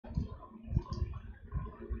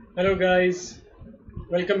Hello guys,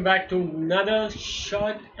 welcome back to another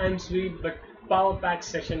short and sweet but power packed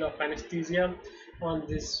session of anesthesia on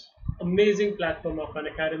this amazing platform of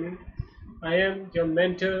Unacademy. I am your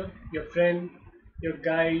mentor, your friend, your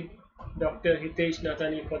guide, Dr. Hitesh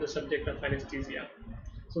Nathani for the subject of anesthesia.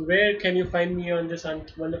 So where can you find me on this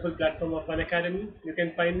wonderful platform of Unacademy? You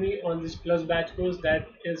can find me on this plus batch course that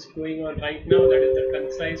is going on right now, that is the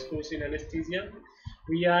concise course in anesthesia.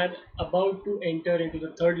 We are about to enter into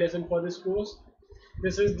the third lesson for this course.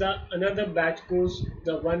 This is the another batch course,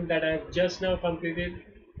 the one that I have just now completed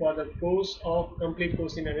for the course of complete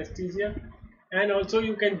course in anesthesia. And also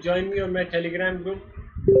you can join me on my Telegram group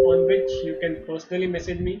on which you can personally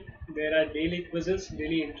message me. There are daily quizzes,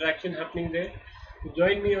 daily interaction happening there.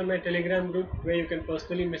 Join me on my Telegram group where you can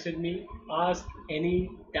personally message me, ask any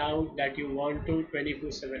doubt that you want to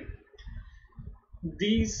 24/7.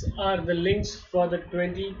 These are the links for the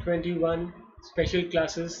 2021 special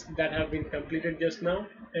classes that have been completed just now.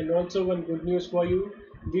 And also one good news for you,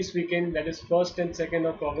 this weekend, that is 1st and 2nd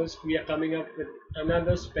of August, we are coming up with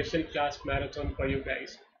another special class marathon for you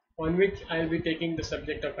guys, on which I'll be taking the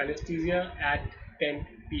subject of anesthesia at 10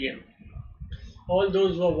 p.m. All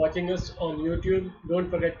those who are watching us on YouTube,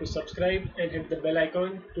 don't forget to subscribe and hit the bell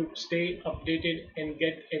icon to stay updated and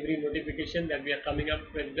get every notification that we are coming up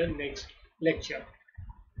with the next lecture.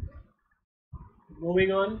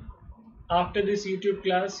 Moving on, after this YouTube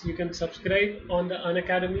class, you can subscribe on the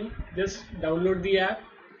Unacademy. Just download the app,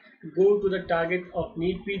 go to the target of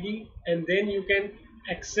NEET PG, and then you can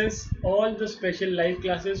access all the special live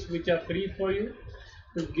classes which are free for you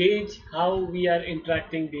to gauge how we are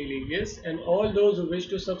interacting daily. Yes, and all those who wish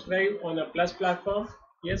to subscribe on a plus platform,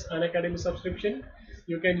 yes, Unacademy subscription,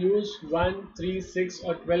 you can use 1, 3, 6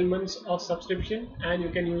 or 12 months of subscription, and you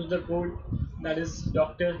can use the code that is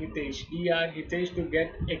Dr. Hitesh, DR Hitesh, to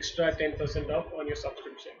get extra 10% off on your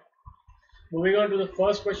subscription. Moving on to the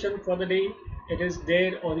first question for the day, it is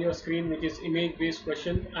there on your screen, which is image based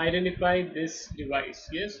question. Identify this device.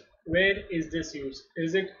 Yes, where is this used?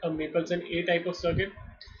 Is it a Mapleson A type of circuit?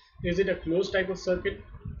 Is it a closed type of circuit?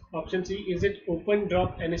 Option C, is it open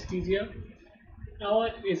drop anesthesia? Or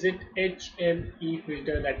is it HME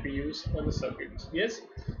filter that we use on the circuits? Yes,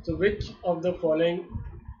 so which of the following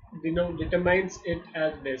determines it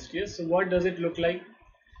as best? Yes, so what does it look like?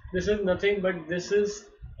 This is nothing but this is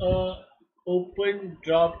a open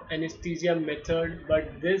drop anesthesia method,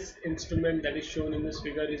 but this instrument that is shown in this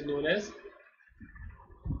figure is known as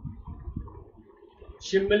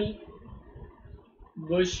Schimmel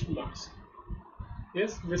Bush mask.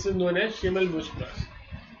 Yes, this is known as Schimmel Bush mask.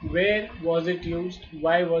 Where was it used?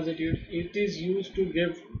 Why was it used? It is used to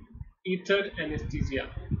give ether anesthesia.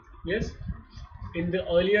 Yes, in the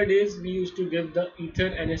earlier days we used to give the ether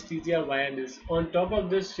anesthesia via this. On top of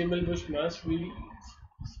this Schimmel Bush mask, we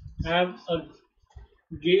have a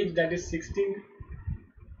gauge that is 16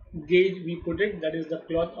 gauge, we put it, that is the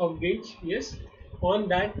cloth of gauge. Yes, on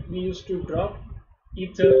that we used to drop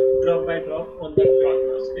ether drop by drop on that cloth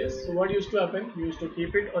mask. Yes, so what used to happen, we used to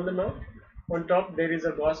keep it on the mouth. On top there is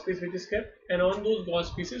a gauze piece which is kept, and on those gauze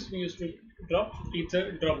pieces we used to drop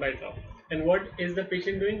ether drop by drop. And what is the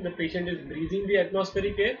patient doing? The patient is breathing the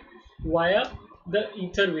atmospheric air via the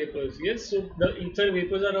ether vapors. Yes, so the ether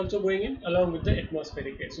vapors are also going in along with the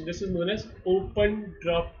atmospheric air. So this is known as open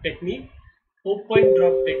drop technique.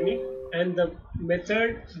 And the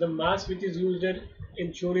method, the mask which is used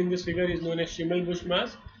in shown in this figure is known as Schimmel Bush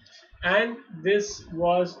mask. And this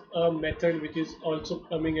was a method which is also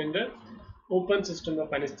coming under open system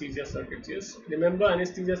of anesthesia circuits. Yes, remember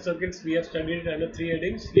anesthesia circuits we have studied under three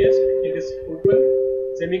headings. Yes, it is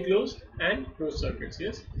open, semi-closed and closed circuits.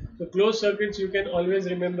 Yes, so closed circuits you can always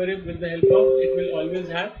remember it with the help of, it will always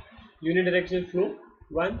have unidirectional flow.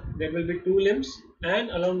 One, there will be two limbs, and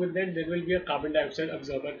along with that there will be a carbon dioxide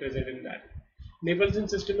absorber present in that. Mapleson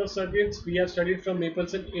system of circuits we have studied from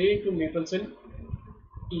Mapleson A to Mapleson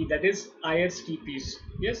E, that is ISTPs.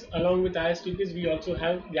 Yes, along with ISTPs we also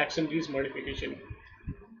have Jackson-Rees modification.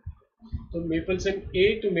 So Mapleson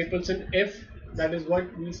A to Mapleson F, that is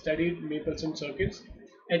what we studied Mapleson circuits.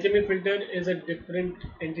 HME filter is a different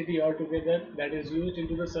entity altogether that is used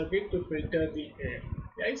into the circuit to filter the air.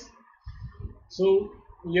 Guys, so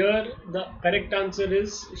here the correct answer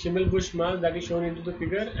is Schimmel Bush mask that is shown into the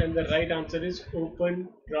figure, and the right answer is open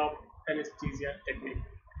drop anesthesia technique.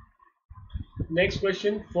 Next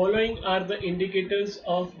question, following are the indicators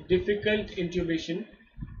of difficult intubation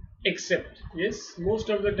except. Yes, most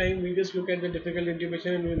of the time we just look at the difficult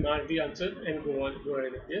intubation and we mark the answer and go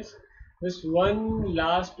ahead. Yes, this one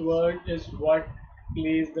last word is what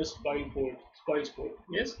plays the spoil port. spoil sport.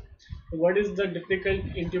 Yes. So what is the difficult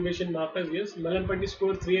intubation markers? Yes. Malampati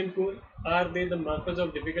score 3 and 4, are they the markers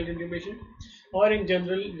of difficult intubation, or in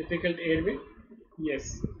general difficult airway?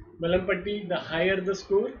 Yes. Malampati, the higher the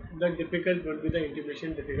score, the difficult would be the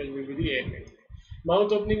intubation, difficult will be the airway.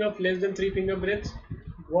 Mouth opening of less than 3 finger breaths.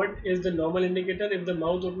 What is the normal indicator? If the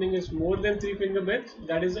mouth opening is more than 3 finger breaths,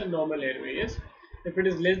 that is a normal airway. Yes. If it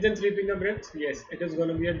is less than 3 finger breaths, yes, it is going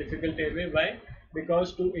to be a difficult airway. Why?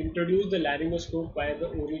 Because to introduce the laryngoscope via the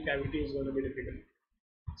oral cavity is going to be difficult.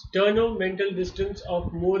 Sternomental distance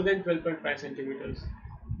of more than 12.5 centimeters.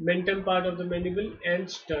 Mentum part of the mandible and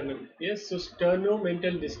sternum. Yes, so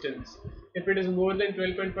sternomental distance. If it is more than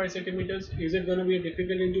 12.5 centimeters, is it going to be a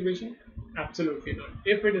difficult intubation? Absolutely not.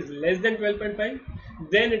 If it is less than 12.5,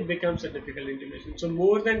 then it becomes a difficult intubation. So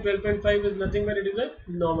more than 12.5 is nothing but it is a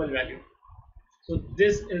normal value. So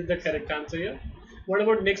this is the correct answer here. What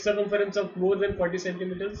about neck circumference of more than 40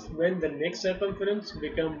 centimeters? When the neck circumference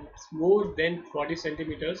becomes more than 40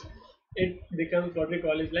 centimeters, it becomes what we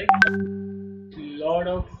call is like lot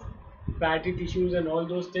of fatty tissues and all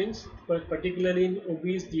those things. But particularly in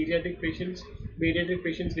obese pediatric patients, we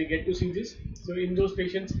get to see this. So in those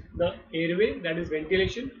patients, the airway, that is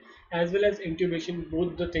ventilation, as well as intubation,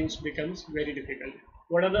 both the things becomes very difficult.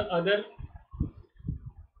 What are the other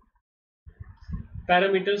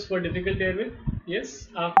parameters for difficult airway? Yes,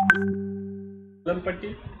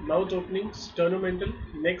 Malampati, mouth opening, sternomental,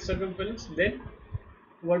 neck circumference. Then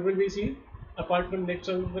what will we see? Apart from neck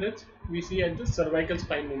circumference, we see at the cervical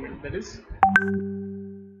spine movement. That is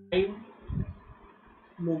spine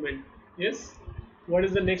movement. Yes. What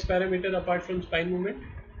is the next parameter apart from spine movement?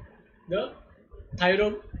 The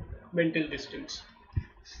thyromental distance.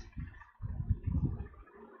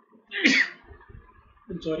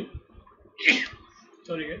 I'm sorry.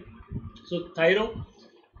 Sorry again. So thyromental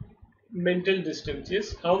distance.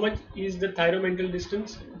 Yes. How much is the thyromental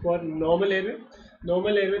distance for normal airway?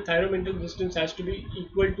 Normal airway thyromental distance has to be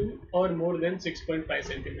equal to or more than 6.5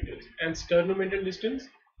 centimeters, and sternomental distance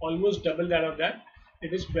almost double that of that.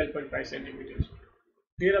 It is 12.5 centimeters.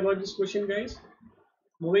 Clear about this question, guys?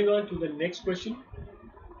 Moving on to the next question.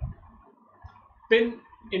 Pin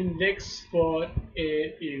index for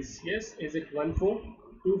air is, yes, is it 14,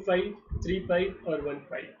 25, 35 or 15?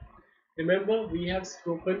 Remember, we have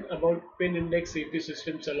spoken about pin index safety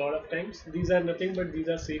systems a lot of times. These are nothing but these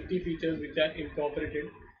are safety features which are incorporated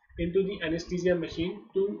into the anesthesia machine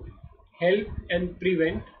to help and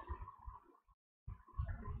prevent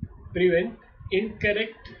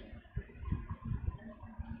incorrect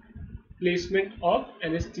placement of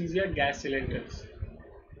anesthesia gas cylinders.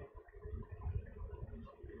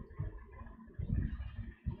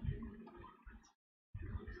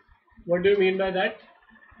 What do you mean by that?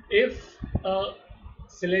 If a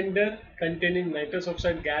cylinder containing nitrous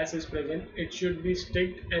oxide gas is present, it should be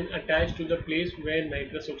sticked and attached to the place where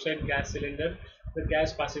nitrous oxide gas cylinder, the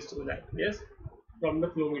gas passes through that, yes, from the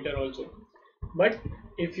flow meter also. But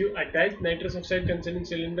if you attach nitrous oxide containing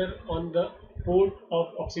cylinder on the port of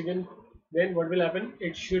oxygen, then what will happen?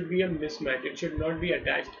 It should be a mismatch. It should not be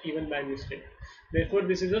attached even by mistake. Therefore,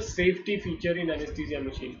 this is a safety feature in anesthesia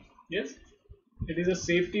machine. Yes. It is a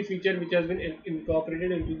safety feature which has been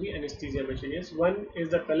incorporated into the anesthesia machine. Yes, one is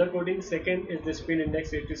the color coding, second is the spin index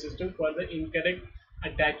safety system for the incorrect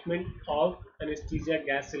attachment of anesthesia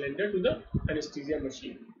gas cylinder to the anesthesia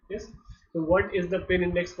machine. Yes, so what is the pin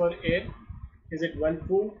index for air? Is it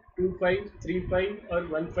 14, 25, 35 or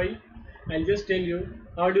 15? I'll just tell you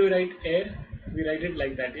how do you write air. We write it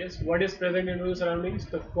like that. Yes, what is present in the surroundings?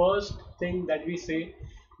 The first thing that we say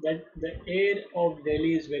that the air of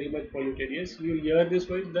Delhi is very much polluted. Yes, you hear this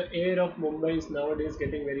word. The air of Mumbai is nowadays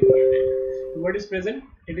getting very polluted. What is present?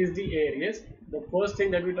 It is the air. Yes, the first thing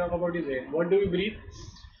that we talk about is air. What do we breathe?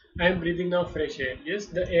 I am breathing now fresh air. Yes,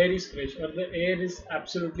 the air is fresh or the air is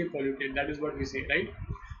absolutely polluted. That is what we say, right?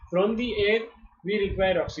 From the air, we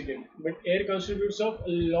require oxygen, but air constitutes of a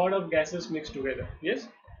lot of gases mixed together. Yes,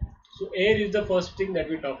 so air is the first thing that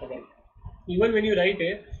we talk about. Even when you write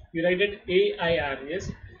air, you write it AIR.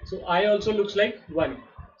 Yes, so I also looks like 1.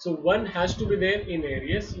 So 1 has to be there in air.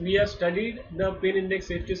 Yes, we have studied the pin index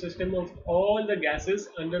safety system of all the gases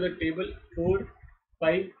under the table 4,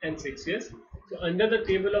 5 and 6. Yes, so under the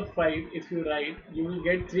table of 5, if you write, you will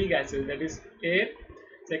get 3 gases, that is air,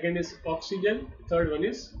 second is oxygen, third one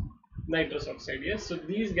is nitrous oxide. Yes, so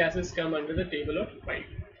these gases come under the table of 5.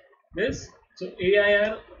 This, so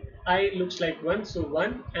AIR I looks like 1, so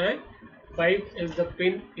 1 and 5 is the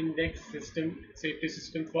pin index system safety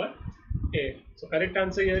system for air. So correct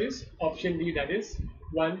answer here is option D, that is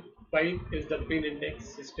 1, 5 is the pin index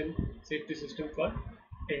system safety system for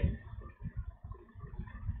air.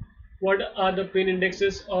 What are the pin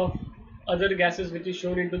indexes of other gases which is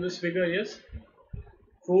shown into this figure? Yes,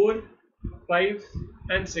 4, 5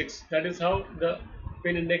 and 6. That is how the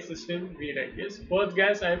pin index system we write. Yes, first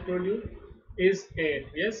gas I have told you is air.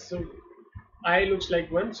 Yes, so I looks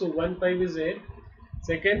like 1, so 1 5 is air.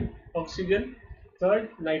 Second, oxygen. Third,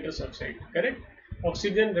 nitrous oxide. Correct?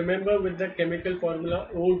 Oxygen, remember with the chemical formula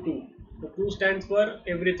O2. The 2 stands for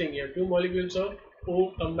everything here. 2 molecules of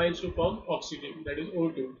O combines to form oxygen. That is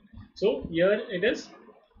O2. So here it is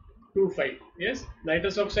 2 5. Yes.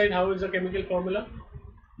 Nitrous oxide, how is the chemical formula?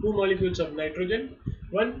 2 molecules of nitrogen,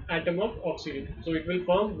 1 atom of oxygen. So it will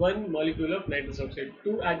form 1 molecule of nitrous oxide,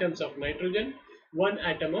 2 atoms of nitrogen, 1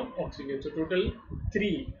 atom of oxygen. So total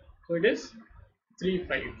 3. So it is 3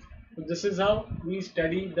 5. So this is how we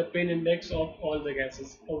study the pin index of all the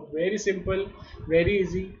gases. A very simple, very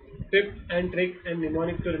easy tip and trick and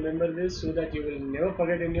mnemonic to remember this so that you will never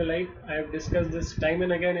forget in your life. I have discussed this time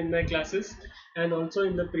and again in my classes, and also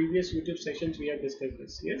in the previous YouTube sessions we have discussed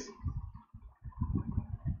this. Yes.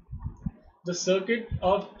 The circuit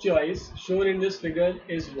of choice shown in this figure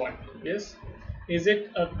is what? Yes. Is it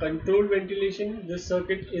a controlled ventilation? This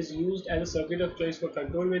circuit is used as a circuit of choice for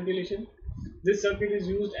controlled ventilation. This circuit is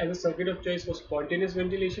used as a circuit of choice for spontaneous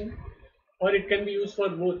ventilation, or it can be used for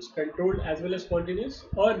both controlled as well as spontaneous,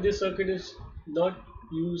 or this circuit is not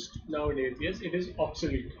used nowadays. Yes, it is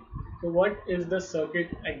obsolete. So what is the circuit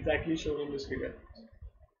exactly shown in this figure?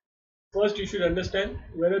 First you should understand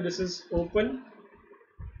whether this is open,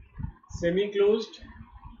 semi-closed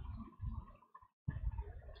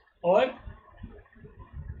or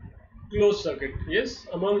closed circuit. Yes,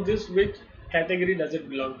 among this which category does it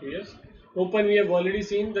belong to? Yes, open we have already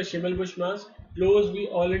seen the Schimmelbusch mask. Closed we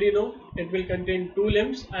already know it will contain 2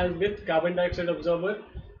 limbs as with carbon dioxide absorber.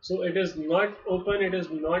 So it is not open, it is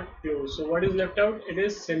not closed. So what is left out? It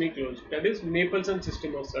is semi-closed. That is Mapleson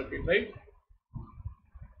system of circuit, right?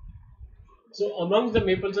 So amongst the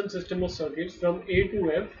Mapleson system of circuits from A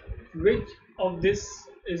to F, which of this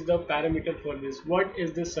is the parameter for this? What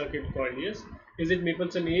is this circuit called? Yes, is it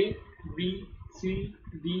Mapleson A, B, C,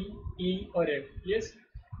 D, E or F? Yes,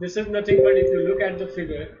 this is nothing but if you look at the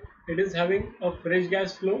figure, it is having a fresh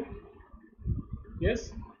gas flow.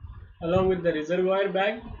 Yes, along with the reservoir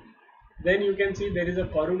bag. Then you can see there is a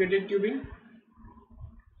corrugated tubing.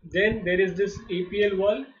 Then there is this APL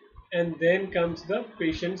wall, and then comes the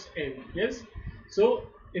patient's end. Yes, so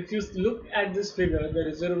if you look at this figure, the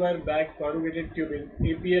reservoir bag, corrugated tubing,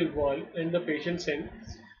 APL wall and the patient's end,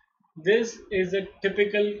 this is a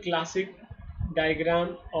typical classic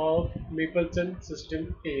diagram of Mapleson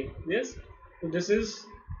system A. Yes, so this is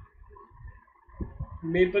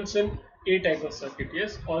Mapleson A type of circuit.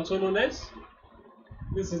 Yes, also known as,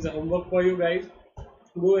 this is the homework for you guys,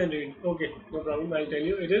 go and read. Okay, no problem, I'll tell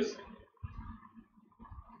you. It is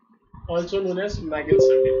also known as Magel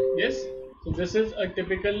circuit. Yes, so this is a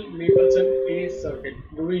typical Mapleson A circuit.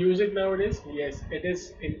 Do we use it nowadays? Yes, it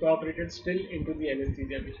is incorporated still into the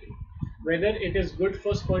anesthesia machine. Whether it is good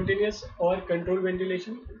for spontaneous or controlled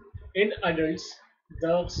ventilation, in adults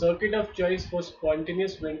the circuit of choice for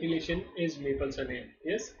spontaneous ventilation is Mapleson A.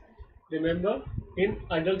 Yes, remember, in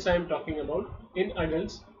adults I am talking about. In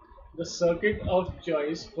adults, the circuit of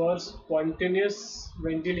choice for spontaneous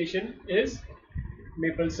ventilation is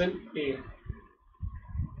Mapleson A.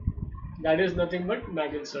 That is nothing but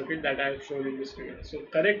Magel circuit that I have shown in this figure. So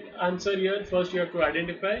correct answer here, first you have to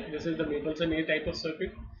identify this is the Mapleson A type of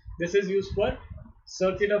circuit. This is used for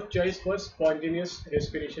circuit of choice for spontaneous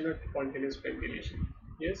respiration or spontaneous ventilation.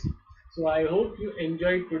 Yes. So I hope you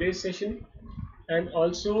enjoyed today's session, and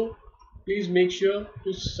also please make sure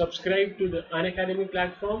to subscribe to the Unacademy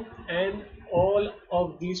platform and all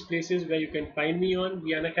of these places where you can find me on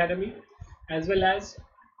the Unacademy, as well as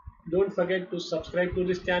don't forget to subscribe to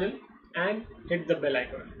this channel and hit the bell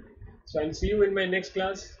icon. So I'll see you in my next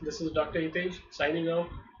class. This is Dr. Hitesh signing off.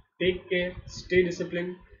 Take care, stay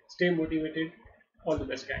disciplined, stay motivated. All the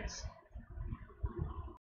best, guys.